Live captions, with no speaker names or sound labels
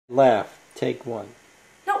Laugh. Take one.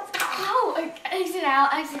 No. No, exit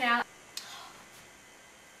out, exit out.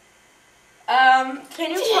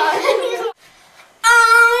 Can you pause?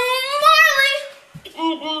 Marley!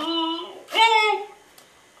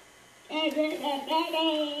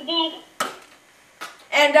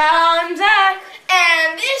 And I'm Zach.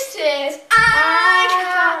 And this is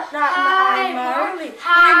Hi, Marley.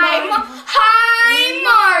 Hi,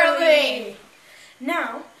 Marley.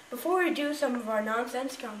 Now, before we do some of our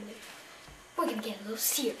nonsense comedy, We're gonna get a little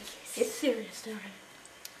serious. it's serious time.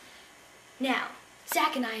 Now,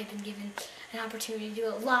 Zach and I have been given an opportunity to do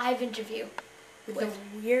a live interview With the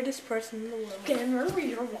weirdest person in the world. Okay.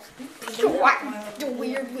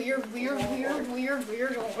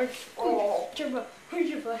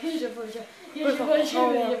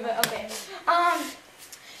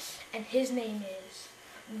 And his name is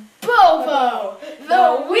Bobo,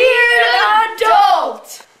 the weird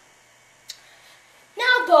adult.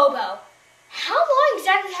 Now, Bobo, how long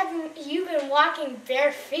exactly have you been walking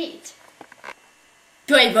bare feet?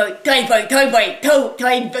 Now,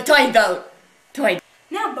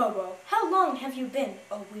 Bobo, how long have you been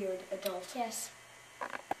a weird adult? Yes.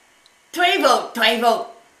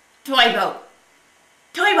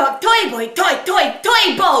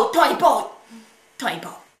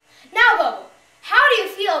 Now, Bobo, how do you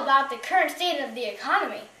feel about the current state of the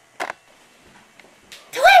economy?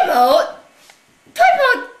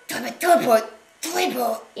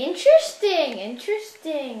 Interesting.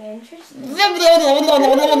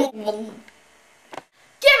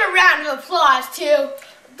 Give a round of applause to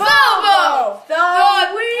Bobo,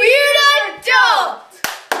 the weird adult.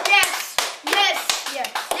 Yes.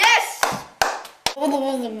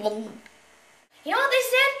 You know what they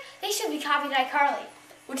said? They should be copied iCarly.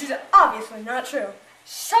 Which is obviously not true.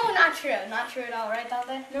 So not true. Not true at all, right,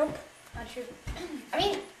 Dante? Nope. Not true. I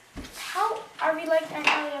mean, how are we like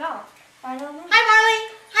iCarly at all? I don't know. Hi, Marley.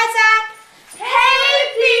 Hi, Zach. Hey,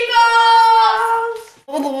 people!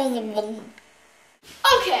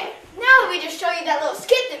 Okay, now that we just showed you that little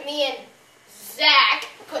skit that me and Zach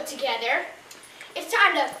put together, it's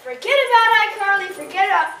time to forget about iCarly, forget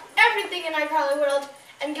about everything in iCarly world,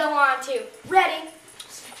 and go on to Ready,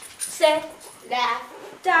 Set, Laugh,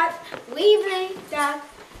 Dot, Leave Me, Dot,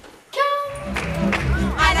 Come.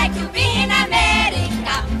 I like to be in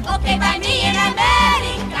America, okay by me in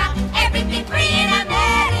America, everything free in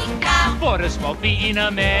America. For a smoke be in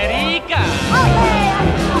America.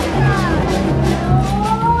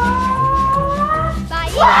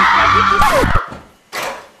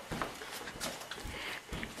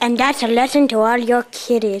 And that's a lesson to all your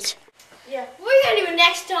kiddies. Yeah. What are you going to do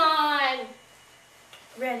next time?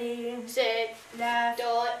 Ready, Sit, laugh,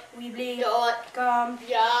 dot, weebly, dot, come,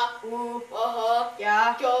 yeah, woo,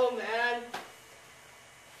 yeah, go, man.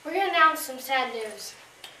 We're going to announce some sad news.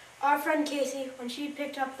 Our friend Casey, when she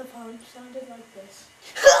picked up the phone, sounded like this.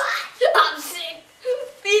 I'm sick.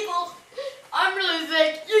 People, I'm really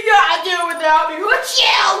sick. You gotta do it without me.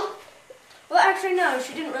 Chill. Well, actually, no,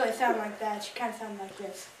 she didn't really sound like that. She kind of sounded like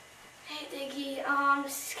this. Hey, Diggy,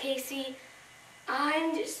 this is Casey.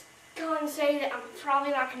 I'm just going to say that I'm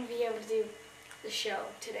probably not going to be able to do the show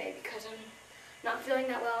today because I'm not feeling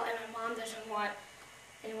that well and my mom doesn't want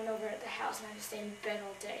anyone over at the house and I have to stay in bed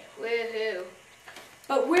all day. Woohoo.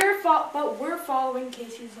 But we're following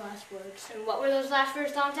Casey's last words. And what were those last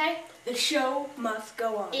words, Dante? The show must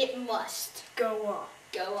go on. It must Go on.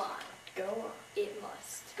 go on. Go on. It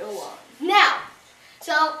must Go on. Now,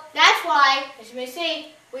 so that's why, as you may see,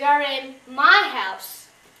 we are in my house.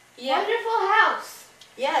 Wonderful house.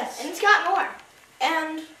 Yes. And it's got more.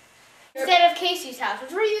 And Instead of Casey's house,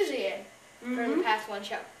 which we're usually in for the past one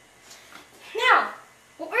show. Now,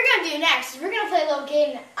 what we're going to do next is we're going to play a little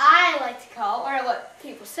game that I like to call, or what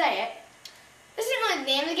people say it. This isn't really the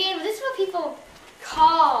name of the game, but this is what people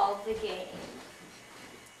call the game.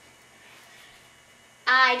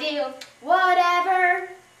 I do whatever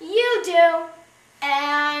you do,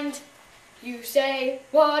 and you say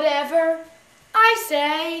whatever I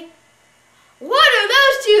say. What are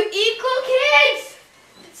those two equal, kids?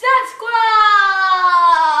 It's that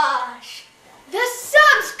squash! The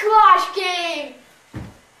sub-squash game!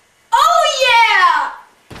 Oh yeah!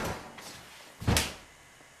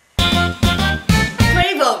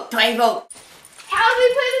 Table. How do we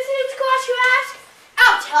play the soup squash, you ask?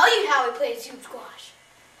 I'll tell you how we play soup squash.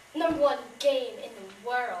 #1 game in the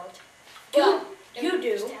world. Well, you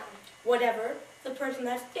do down. whatever the person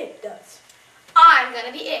that's it does. I'm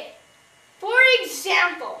gonna be it. For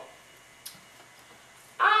example,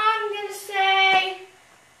 I'm gonna say,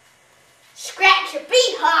 scratch your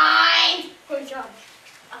behind. Who's John?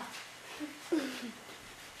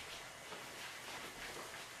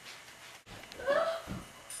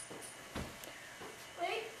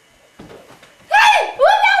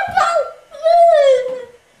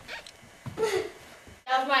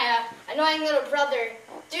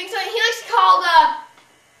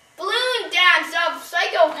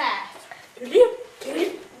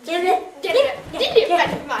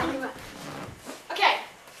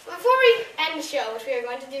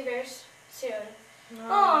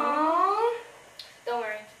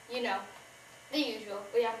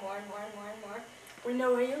 we have more and more and more and more. We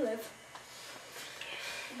know where you live.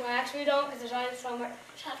 Well, actually we don't, because there's always somewhere.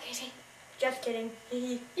 Shut up, Casey. Just kidding.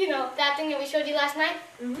 You know, that thing that we showed you last night?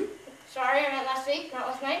 Mm-hmm. Sorry, I meant last week, not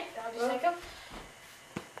last night. That was psycho.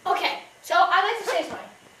 Okay, so I'd like to say something.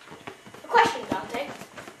 A question, Dante.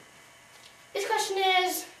 This question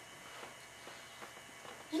is,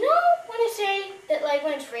 you know when they say that like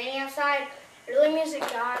when it's raining outside, it really means that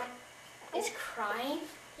God is crying?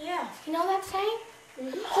 Yeah. You know that saying?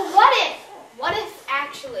 Mm-hmm. So what if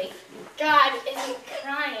actually God isn't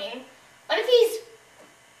crying? What if he's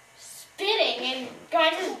spitting and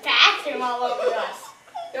going to his bathroom all over us?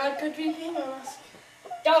 God could be peeing on us.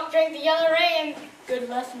 Don't drink the yellow rain. Good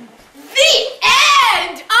lesson. The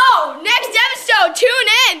end! Oh, next episode, tune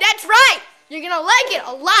in. That's right. You're going to like it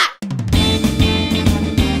a lot.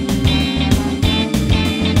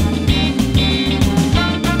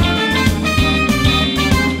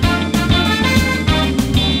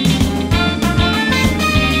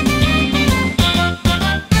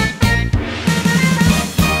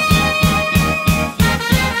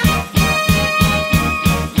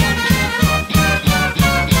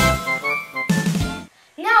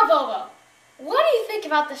 Now, Bobo, what do you think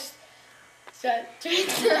about this?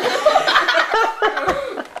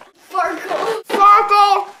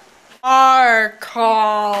 Farkle.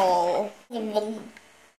 Farkle.